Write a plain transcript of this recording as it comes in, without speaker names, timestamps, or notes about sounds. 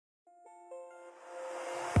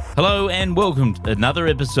Hello and welcome to another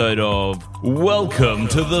episode of Welcome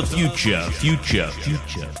to the Future.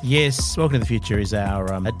 Yes, Welcome to the Future is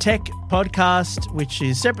our a tech podcast, which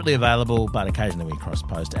is separately available, but occasionally we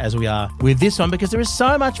cross-post, as we are with this one, because there is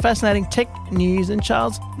so much fascinating tech news and,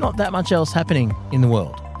 Charles, not that much else happening in the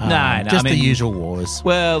world. Just the usual wars.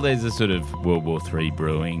 Well, there's a sort of World War III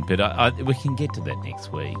brewing, but we can get to that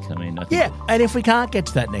next week. I think and if we can't get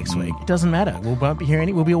to that next week, it doesn't matter. We won't be hearing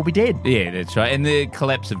it. We'll all be dead. Yeah, that's right. And the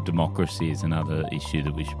collapse of democracy is another issue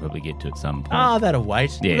that we should probably get to at some point. Oh, that'll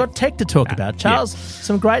wait. Yeah. We've got tech to talk about. Charles,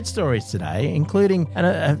 some great stories today, including,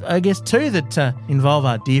 I guess, two that involve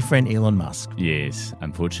our dear friend Elon Musk. Yes,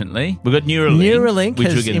 unfortunately. We've got Neuralink. Neuralink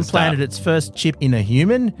which has implanted its first chip in a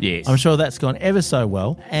human. Yes. I'm sure that's gone ever so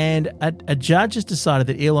well. And a judge has decided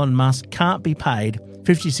that Elon Musk can't be paid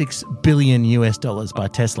 $56 billion by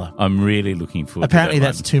Tesla. I'm really looking forward Apparently to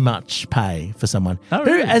that that's too much pay for someone who,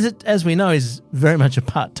 really? as we know, is very much a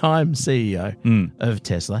part-time CEO of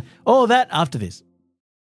Tesla. All that after this.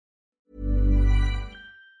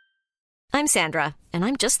 I'm Sandra, and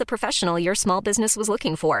I'm just the professional your small business was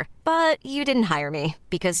looking for. But you didn't hire me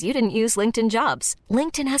because you didn't use LinkedIn Jobs.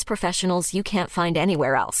 LinkedIn has professionals you can't find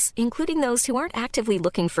anywhere else, including those who aren't actively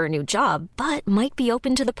looking for a new job, but might be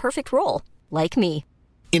open to the perfect role, like me.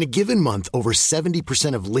 In a given month, over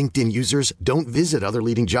 70% of LinkedIn users don't visit other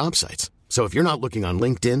leading job sites. So if you're not looking on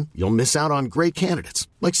LinkedIn, you'll miss out on great candidates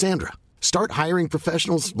like Sandra. Start hiring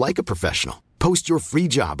professionals like a professional. Post your free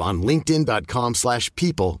job on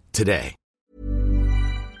linkedin.com/people today.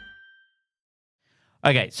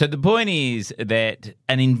 Okay, so the point is that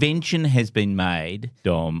an invention has been made,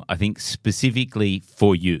 Dom, I think specifically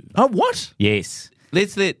for you. Oh, what? Yes.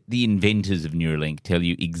 Let's let the inventors of Neuralink tell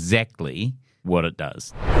you exactly what it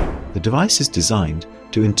does. The device is designed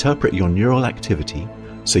to interpret your neural activity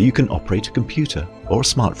so you can operate a computer or a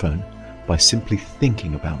smartphone by simply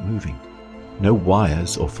thinking about moving. No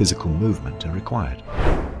wires or physical movement are required.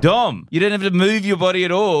 Dom, you don't have to move your body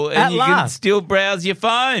at all and At you last. can still browse your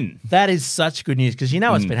phone. That is such good news because you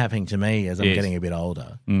know what's been happening to me as I'm getting a bit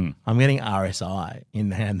older. I'm getting RSI in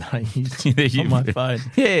the hand that I use on my phone.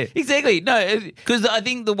 Yeah, exactly. No, because I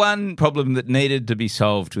think the one problem that needed to be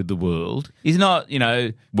solved with the world is not,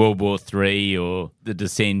 World War III or the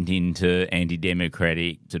descent into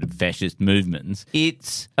anti-democratic sort of fascist movements.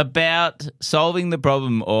 It's about solving the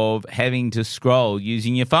problem of having to scroll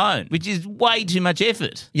using your phone, which is way too much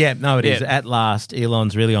effort. Yeah, no, it is. At last,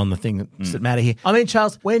 Elon's really on the thing that matter here. I mean,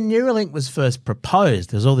 Charles, when Neuralink was first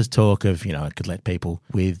proposed, there was all this talk of, it could let people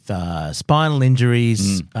with spinal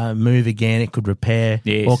injuries move again. It could repair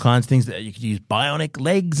all kinds of things. That you could use bionic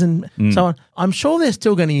legs and so on. I'm sure they're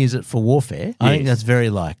still going to use it for warfare. I think that's very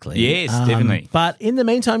likely. Yes, definitely. But in the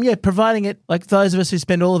meantime, providing it, like those of us who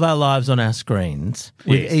spend all of our lives on our screens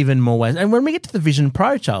with even more ways. And when we get to the Vision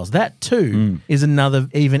Pro, Charles, that too is another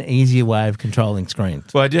even easier way of controlling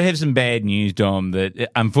screens. Well, I do have some bad news, Dom,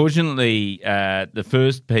 that unfortunately the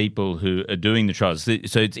first people who are doing the trials,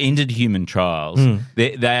 so it's entered human trials,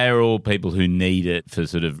 they are all people who need it for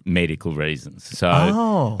sort of medical reasons. So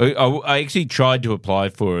I actually tried to apply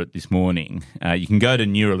for it this morning. You can go to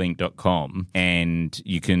Neuralink.com and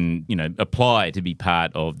you can, apply to be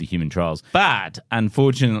part of the human trials. But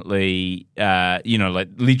unfortunately,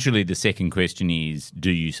 literally the second question is,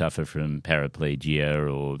 do you suffer from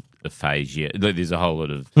paraplegia or aphasia? There's a whole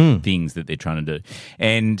lot of things that they're trying to do.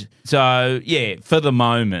 And so, for the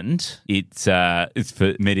moment, it's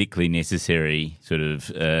for medically necessary sort of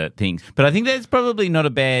things. But I think that's probably not a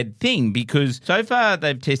bad thing because so far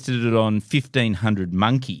they've tested it on 1,500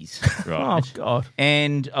 monkeys, right? Oh, God.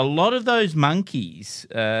 And a lot of those monkeys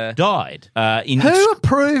died. Who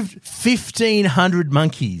approved 1,500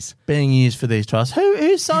 monkeys being used for these trials?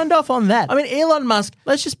 Who signed off on that? I mean, Elon Musk,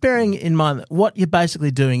 let's just bearing in mind that what you're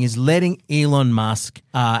basically doing is letting Elon Musk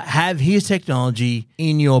have his technology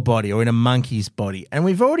in your body or in a monkey's body. And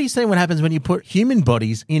we've already seen what happens when you put human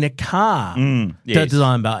bodies in a car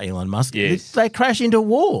designed by Elon Musk. Yes. They crash into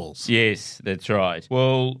walls. Yes, that's right.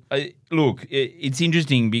 Well, look, it's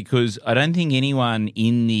interesting because I don't think anyone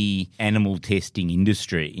in the animal testing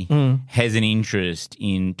industry has an interest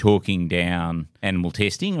in talking down animal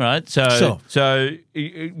testing, right? So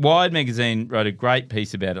Wired magazine wrote a great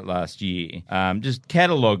piece about it last year, just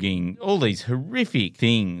cataloguing all these horrific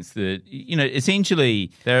things that,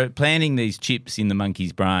 essentially they're planting these chips in the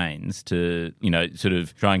monkeys' brains to, sort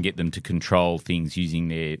of try and get them to control things using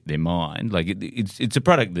their mind. Like it's a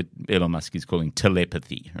product that Elon Musk is calling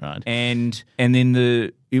telepathy, right? And then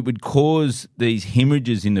the it would cause these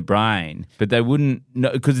hemorrhages in the brain, but they wouldn't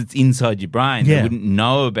know because it's inside your brain. Yeah. They wouldn't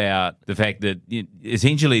know about the fact that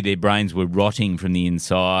essentially their brains were rotting from the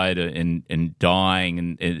inside and dying,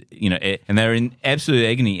 and and they're in absolute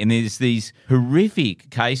agony. And there's these horrific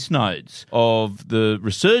case notes of the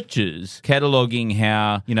researchers cataloguing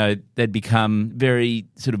how they'd become very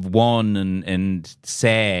sort of wan and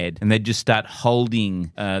sad, and they'd just start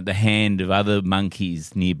holding the hand of other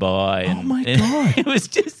monkeys nearby. Oh my God! It was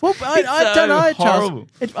just I don't know, horrible.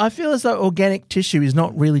 Charles. I feel as though organic tissue is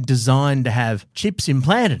not really designed to have chips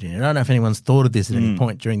implanted in it. I don't know if anyone's thought of this at any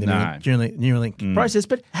point during the Neuralink process,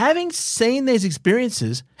 but having seen these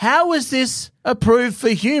experiences, how was this approved for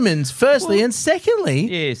humans, firstly, and secondly,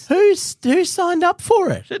 yes. who signed up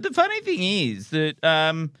for it? So the funny thing is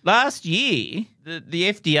that last year,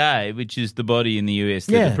 the FDA, which is the body in the US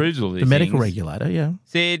that approves all these the medical things, regulator,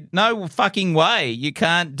 said, no fucking way, you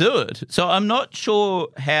can't do it. So I'm not sure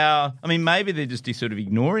how, maybe they're just sort of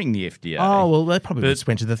ignoring the FDA. Oh, well, they probably just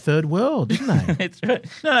went to the third world, didn't they? That's right.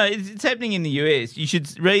 No, it's happening in the US. You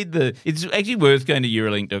should read it's actually worth going to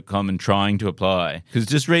Neuralink.com and trying to apply, because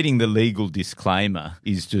just reading the legal disclaimer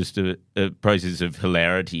is just a process of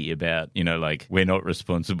hilarity about, we're not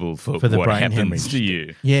responsible for the what brain happens hemorrhage. to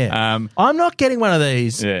you. Yeah. I'm not getting one of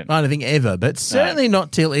these, I don't think ever, but certainly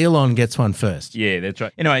not till Elon gets one first. Yeah, that's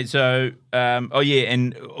right. Anyway, so,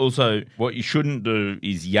 and also what you shouldn't do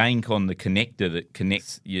is yank on the connector that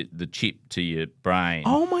connects the chip to your brain.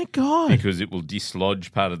 Oh, my God. Because it will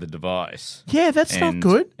dislodge part of the device. Yeah, that's not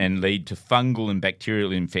good. And lead to fungal and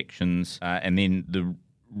bacterial infections, and then the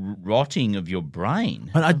rotting of your brain.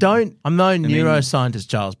 And I'm no neuroscientist,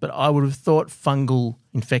 Charles, but I would have thought fungal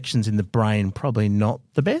infections in the brain probably not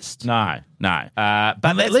the best. No. But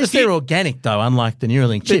at least they're organic, though, unlike the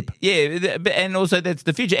Neuralink chip. Yeah, and also that's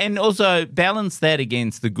the future. And also balance that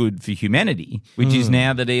against the good for humanity, which is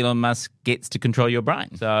now that Elon Musk gets to control your brain.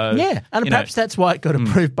 So yeah, and perhaps that's why it got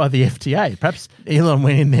approved by the FDA. Perhaps Elon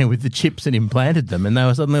went in there with the chips and implanted them, and they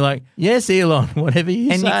were suddenly like, yes, Elon, whatever you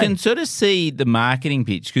say. And you can sort of see the marketing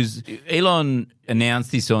pitch, because Elon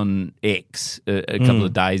announced this on X a couple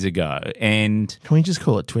of days ago, and can we just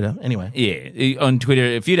call it Twitter anyway? Yeah, on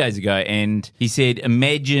Twitter a few days ago, and he said,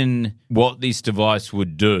 "Imagine what this device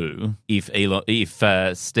would do if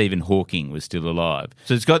Stephen Hawking was still alive."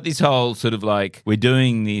 So it's got this whole sort of like, we're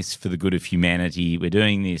doing this for the good of humanity. We're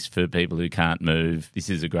doing this for people who can't move. This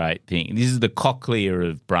is a great thing. This is the cochlea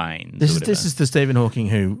of brains. This is the Stephen Hawking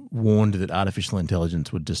who warned that artificial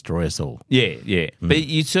intelligence would destroy us all. Yeah. But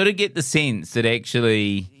you sort of get the sense that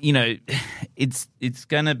actually, it's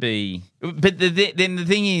going to be... But then the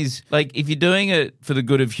thing is, like, if you're doing it for the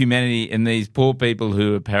good of humanity and these poor people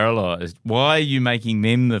who are paralysed, why are you making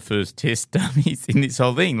them the first test dummies in this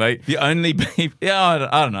whole thing? Like, the only people... I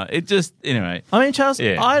don't know. It just... Anyway. I mean, Charles,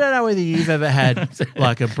 I don't know whether you've ever had,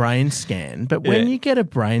 like, a brain scan, but when you get a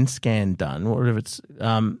brain scan done, whatever it's...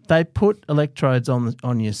 they put electrodes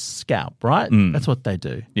on your scalp, right? That's what they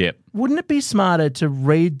do. Yep. Wouldn't it be smarter to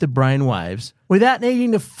read the brain waves without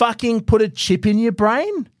needing to fucking put a chip in your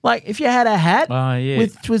brain? Like, if you had a hat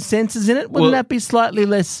with sensors in it, wouldn't that be slightly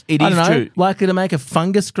less, true, likely to make a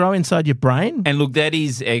fungus grow inside your brain? And look, that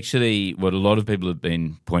is actually what a lot of people have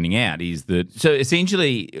been pointing out, is that, so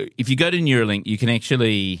essentially, if you go to Neuralink, you can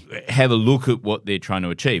actually have a look at what they're trying to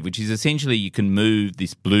achieve, which is essentially you can move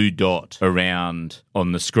this blue dot around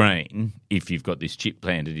on the screen if you've got this chip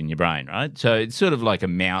planted in your brain, right? So it's sort of like a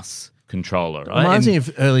mouse controller, right? Reminds me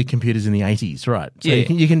of early computers in the 80s, right? So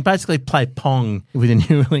you can basically play Pong with a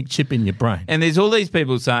Neuralink chip in your brain. And there's all these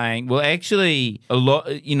people saying, well, actually, a lot,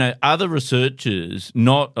 other researchers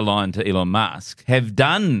not aligned to Elon Musk have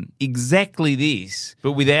done exactly this,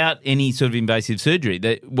 but without any sort of invasive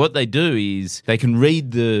surgery. What they do is they can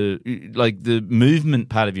read the movement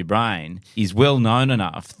part of your brain is well known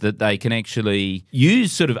enough that they can actually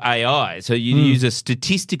use sort of AI. So you use a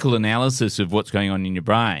statistical analysis of what's going on in your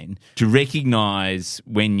brain to recognise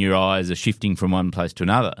when your eyes are shifting from one place to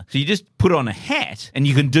another. So you just put on a hat and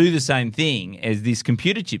you can do the same thing as this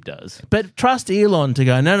computer chip does. But trust Elon to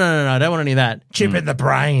go, no, I don't want any of that. Chip in the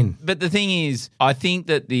brain. But the thing is, I think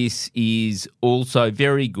that this is also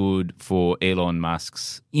very good for Elon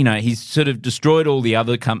Musk's, he's sort of destroyed all the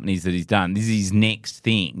other companies that he's done. This is his next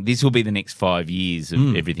thing. This will be the next 5 years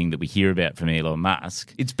of everything that we hear about from Elon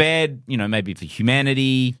Musk. It's bad, maybe for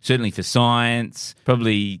humanity, certainly for science,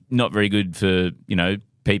 probably not very good for,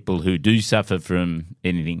 people who do suffer from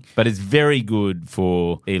anything, but it's very good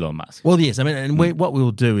for Elon Musk. Well, yes. I mean, and what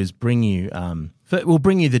we'll do is bring you we'll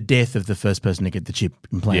bring you the death of the first person to get the chip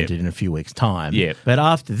implanted in a few weeks' time. Yeah. But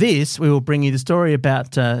after this, we will bring you the story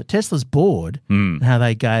about Tesla's board and how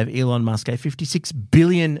they gave Elon Musk a $56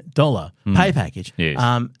 billion pay package,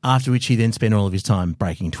 after which he then spent all of his time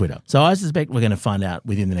breaking Twitter. So I suspect we're going to find out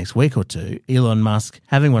within the next week or two Elon Musk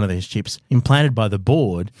having one of these chips implanted by the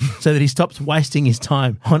board so that he stops wasting his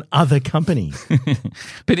time on other companies.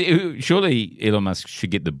 But surely Elon Musk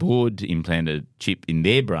should get the board to implant a chip in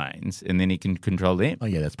their brains and then he can control them. Oh,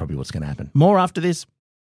 yeah, that's probably what's going to happen. More after this.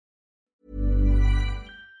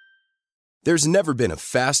 There's never been a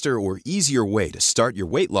faster or easier way to start your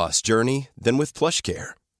weight loss journey than with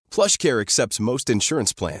PlushCare. PlushCare accepts most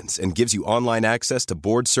insurance plans and gives you online access to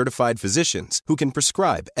board-certified physicians who can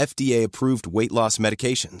prescribe FDA-approved weight loss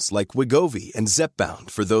medications like Wegovy and Zepbound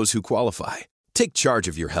for those who qualify. Take charge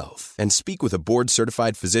of your health and speak with a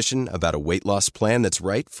board-certified physician about a weight loss plan that's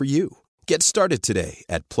right for you. Get started today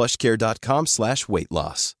at plushcare.com/weight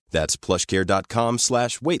loss. That's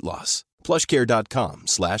plushcare.com/weight loss.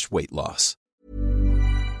 plushcare.com/weight loss.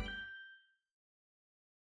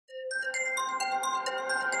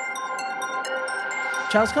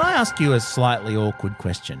 Charles, can I ask you a slightly awkward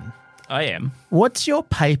question? I am. What's your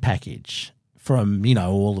pay package from,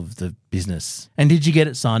 all of the business? And did you get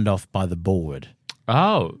it signed off by the board?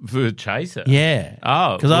 Oh, for Chaser? Yeah.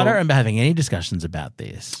 Oh. Because I don't remember having any discussions about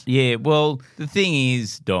this. Yeah, well, the thing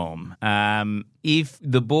is, Dom, if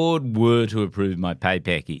the board were to approve my pay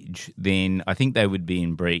package, then I think they would be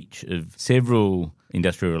in breach of several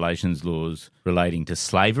industrial relations laws relating to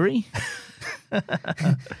slavery.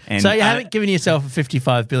 And, so you haven't given yourself a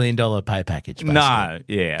 $55 billion pay package, basically. No,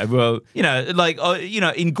 yeah. Well,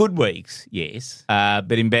 in good weeks, yes.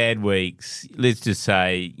 But in bad weeks, let's just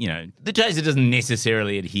say, the Chaser doesn't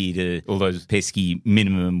necessarily adhere to all those pesky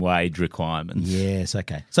minimum wage requirements. Yes,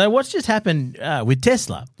 okay. So what's just happened with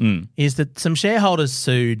Tesla is that some shareholders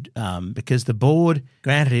sued because the board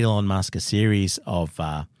granted Elon Musk a series of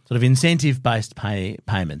sort of incentive-based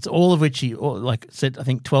payments, all of which he, said, I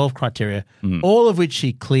think 12 criteria, all of which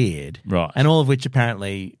he cleared, right, and all of which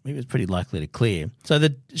apparently he was pretty likely to clear. So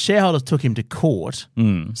the shareholders took him to court,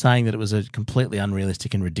 saying that it was a completely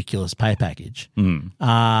unrealistic and ridiculous pay package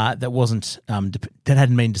that wasn't that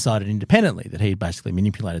hadn't been decided independently, that he basically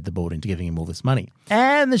manipulated the board into giving him all this money.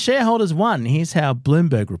 And the shareholders won. Here's how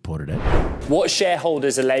Bloomberg reported it. What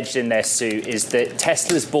shareholders alleged in their suit is that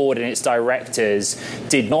Tesla's board and its directors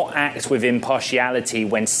did not act with impartiality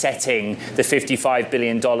when setting the $55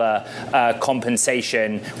 billion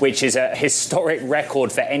compensation, which is a historic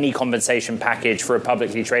record for any compensation package for a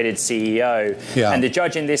publicly traded CEO. Yeah. And the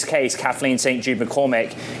judge in this case, Kathleen St. Jude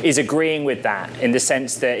McCormick, is agreeing with that in the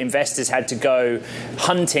sense that investors had to go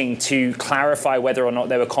hunting to clarify whether or not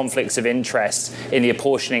there were conflicts of interest in the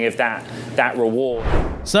apportioning of that reward.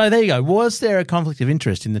 So there you go. Was there a conflict of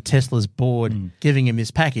interest in the Tesla's board giving him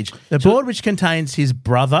this package? The board which contains his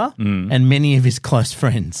brother and many of his close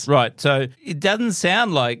friends. Right. So it doesn't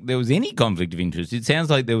sound like there was any conflict of interest. It sounds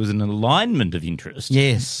like there was an alignment of interest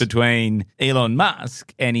between Elon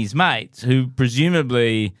Musk and his mates, who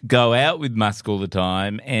presumably go out with Musk all the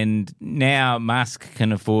time, and now Musk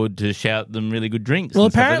can afford to shout them really good drinks. Well,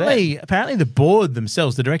 apparently the board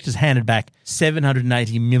themselves, the directors, handed back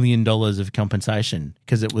 $780 million of compensation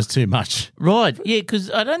because it was too much. Right, yeah,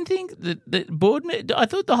 because I don't think that board. I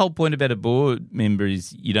thought the whole point about a board member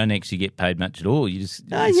is you don't actually get paid much at all. You just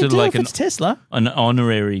it's sort of like it's Tesla, an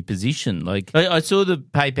honorary position. Like I saw the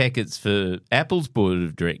pay packets for Apple's board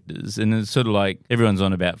of directors, and it's sort of like everyone's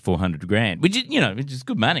on about $400,000, which is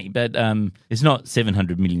good money, but it's not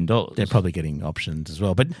 $700 million. They're probably getting options as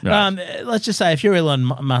well. But let's just say if you're Elon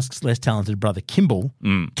Musk's less talented brother, Kimball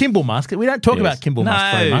Musk, we don't talk about Kimball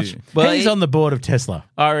Musk very much. Well, he's on the board of Tesla.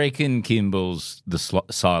 I reckon Kimball's the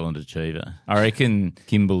silent achiever. I reckon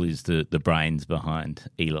Kimball is the brains behind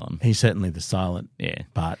Elon. He's certainly the silent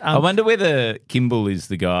part. I wonder whether Kimball is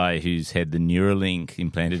the guy who's had the Neuralink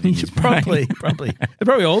implanted in his brain.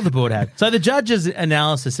 Probably all the board had. So the judge's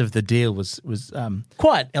analysis of the deal was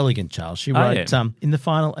quite elegant, Charles. She wrote, in the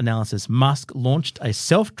final analysis, Musk launched a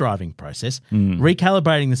self-driving process,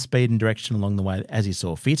 recalibrating the speed and direction along the way as he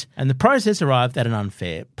saw fit, and the process arrived at an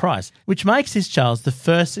unfair price, which makes this, Charles, the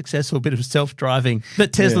first successful bit of self-driving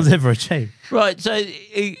that Tesla's ever achieved. Right, so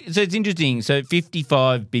it's interesting. So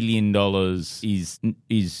 $55 billion is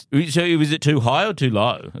so was it too high or too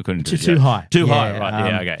low? According to too high. Too high, right?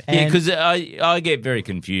 Yeah, okay. Yeah, because I get very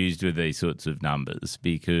confused with these sorts of numbers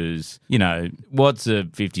because what's a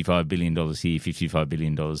 $55 billion here, $55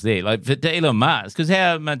 billion there? Like for Elon Musk, because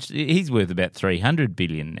how much he's worth about $300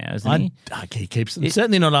 billion now, isn't he? He keeps them.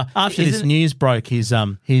 Certainly not after this news broke. His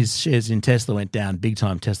shares in Tesla went down big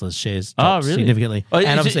time. Tesla's shares Oh, dropped really? significantly. Oh, and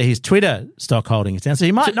is obviously his Twitter stock holding is down. So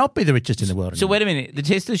he might not be the richest in the world So anymore. wait a minute. The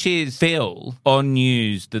Tesla shares fell on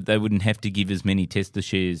news that they wouldn't have to give as many Tesla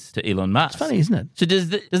shares to Elon Musk. It's funny, isn't it? So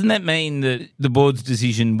doesn't that mean that the board's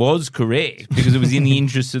decision was correct because it was in the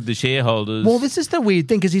interests of the shareholders? Well, this is the weird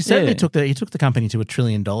thing because he certainly took the company to $1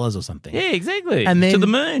 trillion or something. Yeah, exactly. And then, to the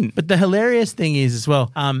moon. But the hilarious thing is as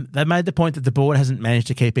well, they made the point that the board hasn't managed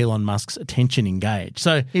to keep Elon Musk's attention engaged.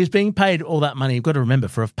 So he was being paid all that money, you've got to remember,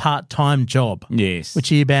 for a part-time job. Yes. Which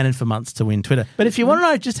he abandoned for months to win Twitter. But if you want to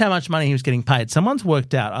know just how much money he was getting paid, someone's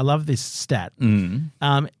worked out, I love this stat.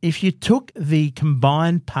 If you took the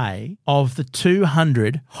combined pay of the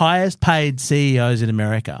 200 highest paid CEOs in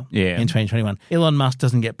America in 2021, Elon Musk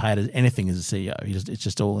doesn't get paid as anything as a CEO. It's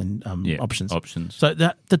just all in options. So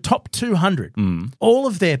the top 200, all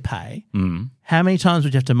of their pay, how many times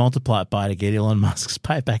would you have to multiply it by to get Elon Musk's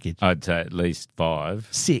pay package? I'd say at least 5.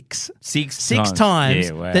 Six Six times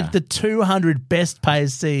Yeah, wow. that the 200 best paid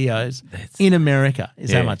CEOs in America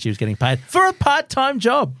is how much he was getting paid for a part-time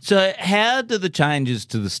job. So how do the changes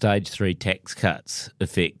to the stage 3 tax cuts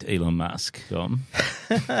affect Elon Musk, Dom?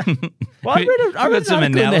 Well, I read an article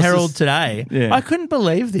in the Herald today. Yeah. I couldn't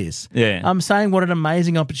believe this. Yeah. I'm saying what an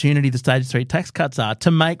amazing opportunity the stage 3 tax cuts are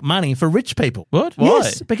to make money for rich people. What? Why?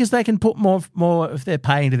 Yes, because they can put more of their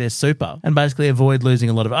pay into their super and basically avoid losing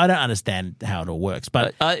a lot of it. I don't understand how it all works,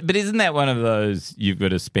 but But isn't that one of those you've got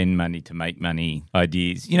to spend money to make money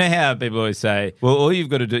ideas? You know how people always say, well, all you've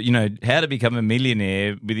got to do, how to become a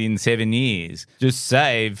millionaire within 7 years. Just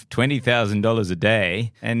save $20,000 a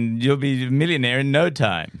day and you'll be a millionaire in no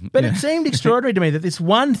time. But it seemed extraordinary to me that this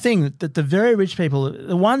one thing that the very rich people,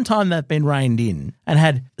 the one time they've been reined in and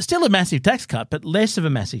had still a massive tax cut, but less of a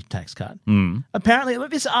massive tax cut. Apparently,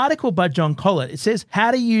 look, this article by John Collett, it says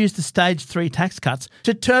how to use the stage 3 tax cuts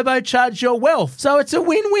to turbocharge your wealth. So it's a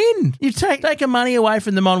win-win. You take money away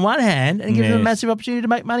from them on one hand and give them a massive opportunity to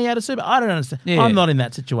make money out of super. I don't understand. Yeah. I'm not in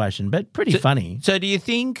that situation, but pretty funny. So do you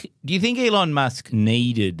think Elon Musk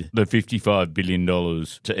needed the $55 billion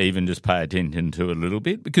to even just pay attention to a little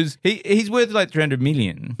bit? Because he's worth like $300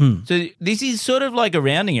 million. So this is sort of like a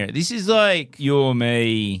rounding error. This is like you or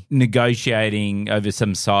me negotiating over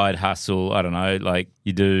some side hustle. I don't know, like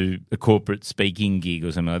you do a corporate speaking gig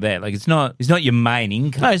or something like that. Like it's not your main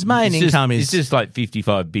income. No, his main income is... It's just like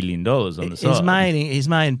 $55 billion on the side. His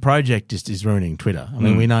main project is ruining Twitter. I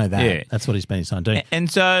mean, we know that. Yeah. That's what he's been trying to do. And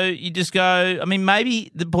so you just go, I mean,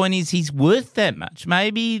 maybe the point is he's worth that much.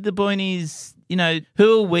 Maybe the point is,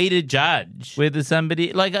 who are we to judge whether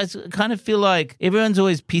somebody, like I kind of feel like everyone's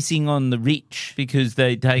always pissing on the rich because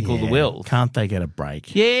they take all the wealth. Can't they get a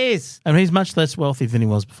break? Yes. I mean, he's much less wealthy than he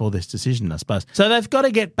was before this decision, I suppose. So they've got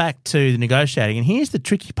to get back to the negotiating. And here's the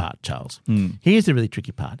tricky part, Charles. Here's the really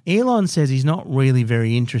tricky part. Elon says he's not really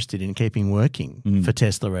very interested in keeping working for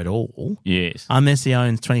Tesla at all. Yes. Unless he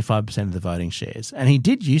owns 25% of the voting shares. And he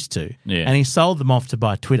did used to. Yeah. And he sold them off to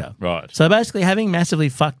buy Twitter. Right. So basically having massively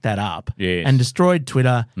fucked that up and destroyed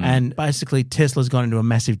Twitter and basically Tesla's gone into a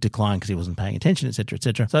massive decline because he wasn't paying attention, et cetera, et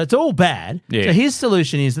cetera. So it's all bad. Yeah. So his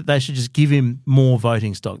solution is that they should just give him more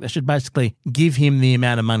voting stock. They should basically give him the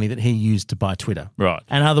amount of money that he used to buy Twitter. Right.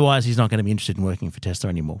 And otherwise he's not going to be interested in working for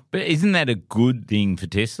Tesla anymore. But isn't that a good thing for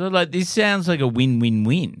Tesla? Like this sounds like a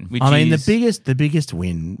win-win-win. The biggest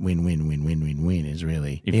win is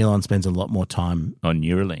really Elon spends a lot more time on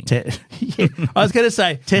Neuralink. I was going to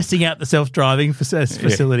say testing out the self-driving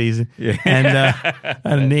facilities and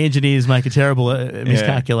the engineers make a terrible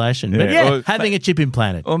miscalculation. But Or having a chip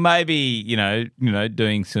implanted. Or maybe,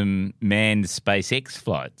 doing some manned SpaceX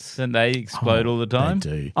flights. Don't they explode all the time? They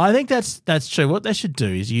do. I think that's true. What they should do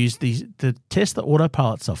is use the Tesla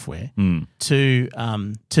autopilot software to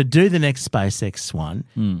do the next SpaceX one,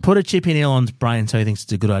 put a chip in Elon's brain so he thinks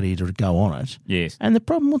it's a good idea to go on it. Yes. And the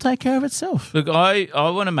problem will take care of itself. Look, I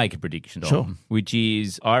want to make a prediction, Dom, Sure. which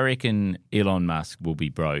is I reckon Elon Musk will be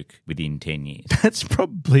broke within 10 years. That's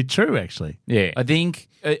probably true, actually. Yeah. I think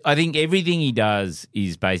everything he does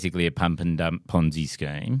is basically a pump and dump Ponzi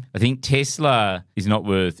scheme. I think Tesla is not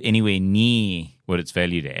worth anywhere near what it's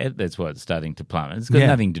valued at. That's why it's starting to plummet. It's got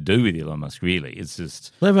nothing to do with Elon Musk, really. It's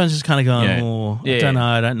just... Well, everyone's just kind of going, Yeah.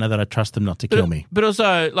 I don't know that I trust them not to kill me. But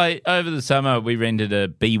also, like, over the summer, we rented a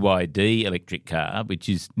BYD electric car, which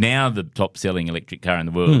is now the top-selling electric car in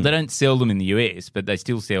the world. They don't sell them in the US, but they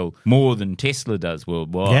still sell more than Tesla does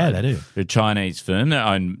worldwide. Yeah, they do. They're a Chinese firm. They're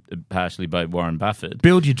owned partially by Warren Buffett.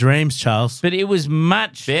 Build your dreams, Charles. But it was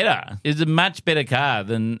much better. It was a much better car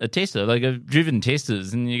than a Tesla. Like, I've driven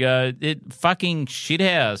Teslas, and you go, it fucking fucking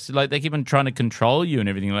shithouse. Like, they keep on trying to control you and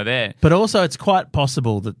everything like that. But also, it's quite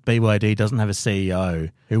possible that BYD doesn't have a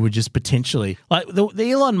CEO who would just potentially, like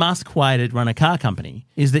the Elon Musk way to run a car company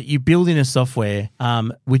is that you build in a software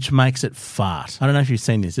which makes it fart. I don't know if you've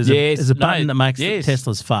seen this. There's a button that makes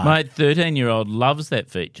Tesla's fart. My 13-year-old loves that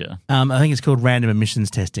feature. I think it's called random emissions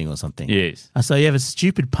testing or something. Yes. So you have a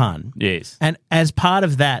stupid pun. Yes. And as part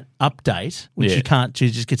of that update, which you can't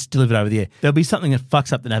choose, just gets delivered over the air, there'll be something that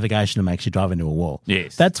fucks up the navigation and makes you drive into a wall.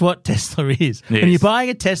 Yes. That's what Tesla is. Yes. When you're buying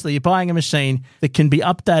a Tesla, you're buying a machine that can be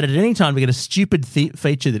updated at any time to get a stupid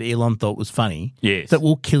feature that Elon thought was funny that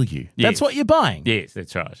will kill you. Yes. That's what you're buying. Yes,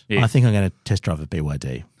 that's right. Yes. I think I'm going to test drive a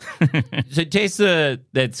BYD. So Tesla,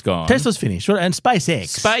 that's gone. Tesla's finished. And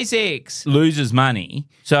SpaceX. SpaceX loses money.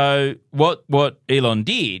 So what Elon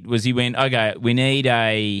did was he went, okay, we need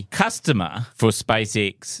a customer for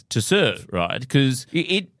SpaceX to serve, right? Because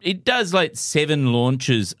it does like 7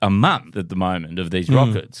 launches a month at the moment of these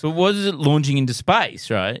rockets. But what is it launching into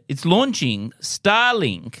space, right? It's launching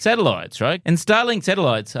Starlink satellites, right? And Starlink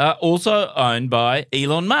satellites are also owned by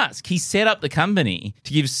Elon Musk. He set up the company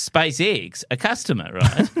to give SpaceX a customer,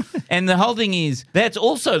 right? And the whole thing is that's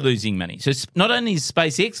also losing money. So not only is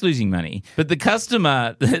SpaceX losing money, but the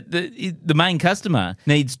customer, the main customer,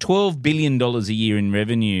 needs $12 billion a year in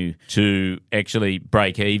revenue to actually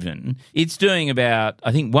break even. It's doing about,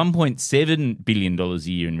 I think, $1.7 billion a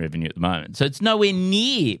year in revenue at the moment. So it's nowhere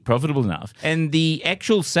near profitable enough. And the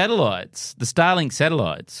actual satellites, the Starlink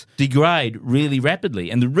satellites, degrade really rapidly.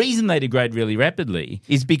 And the reason they degrade really rapidly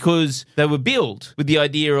is because they were built with the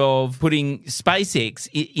idea of putting SpaceX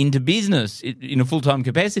into business in a full-time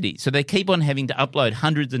capacity. So they keep on having to upload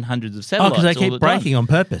hundreds and hundreds of satellites. Because they keep breaking on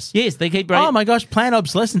purpose. Yes, they keep breaking. Oh my gosh, planned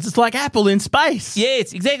obsolescence. It's like Apple in space.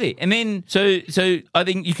 Yes, exactly. And then, so I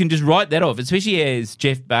think you can just write that off, especially as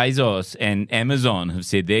Jeff Bezos and Amazon have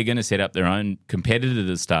said they're going to set up their own competitor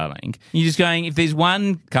to Starlink. You're just going, if there's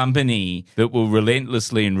one company that will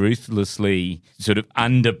relentlessly and ruthlessly sort of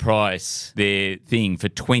underprice their thing for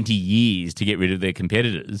 20 years to get rid of their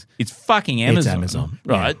competitors, it's fucking Amazon. It's Amazon.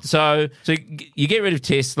 Right? Yeah. So you get rid of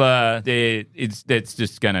Tesla, that's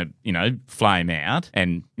just going to, flame out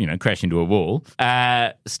and, crash into a wall.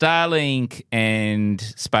 Starlink and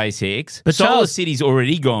SpaceX. But Solar Charles, City's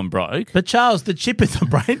already gone broke. But Charles, the chip in the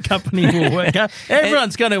brain company will work out.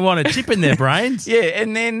 Everyone's going to want a chip in their brains. Yeah,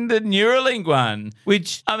 and then the Neuralink one,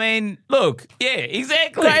 which, look, yeah,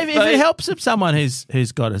 exactly. Great, if it helps someone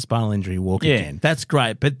who's got a spinal injury walk again, that's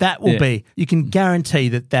great. But that will be, you can guarantee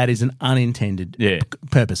that is an unintended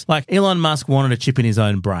purpose. Like Elon Musk wanted a chip in his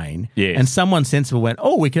own brain, and someone sensible went,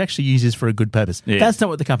 we could actually use this for a good purpose. Yeah. That's not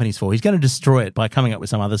what the company's for. He's going to destroy it by coming up with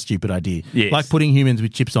some other stupid idea, like putting humans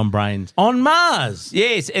with chips on brains on Mars.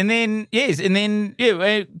 What's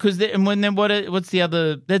the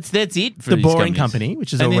other? That's it for the these Boring companies. Company,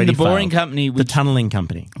 which is and already then the Boring failed. Company, the Tunneling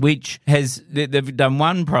Company, which they've done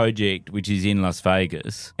one project which is in Las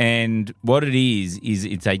Vegas, and what it is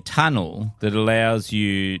it's a tunnel that allows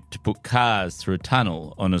you to put cars through a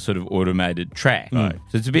tunnel on a sort of automated track. Right.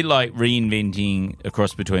 So it's a bit like reinventing a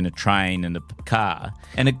cross between a train and a car,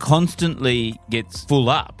 and it constantly gets full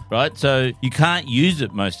up, right? So you can't use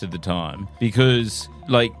it most of the time because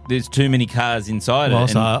there's too many cars inside it.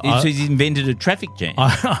 So he's invented a traffic jam.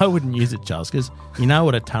 I wouldn't use it, Charles, because you know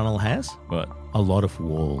what a tunnel has? What? A lot of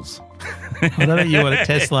walls. I don't think you want a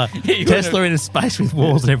Tesla. Tesla in a space with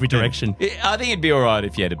walls in every direction. I think it'd be all right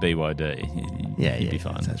if you had a BYD. You'd be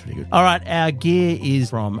fine. Sounds pretty good. All right, our gear is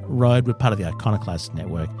from Rode. We're part of the Iconoclast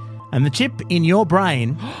network. And the chip in your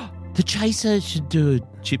brain... The Chaser should do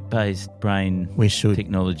a chip-based brain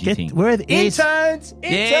technology thing. Where are the interns?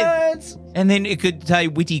 Interns! And then it could say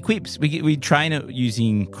witty quips. We train it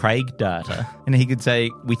using Craig data, and he could say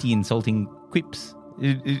witty, insulting quips.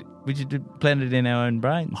 We should plant it in our own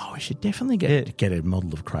brains. Oh, we should definitely get a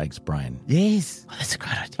model of Craig's brain. Yes. Oh, that's a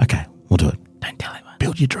great idea. Okay, we'll do it. Don't tell him.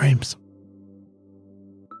 Build your dreams.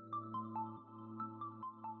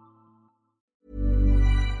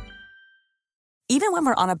 Even when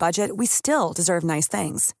we're on a budget, we still deserve nice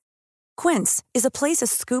things. Quince is a place to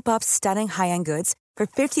scoop up stunning high-end goods for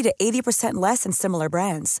 50 to 80% less than similar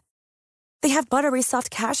brands. They have buttery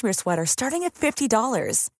soft cashmere sweaters starting at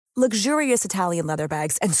 $50, luxurious Italian leather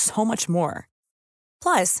bags, and so much more.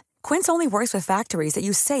 Plus, Quince only works with factories that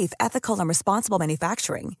use safe, ethical, and responsible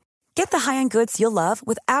manufacturing. Get the high-end goods you'll love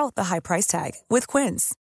without the high price tag with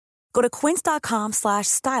Quince. Go to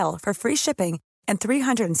quince.com/style for free shipping and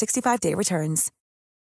 365-day returns.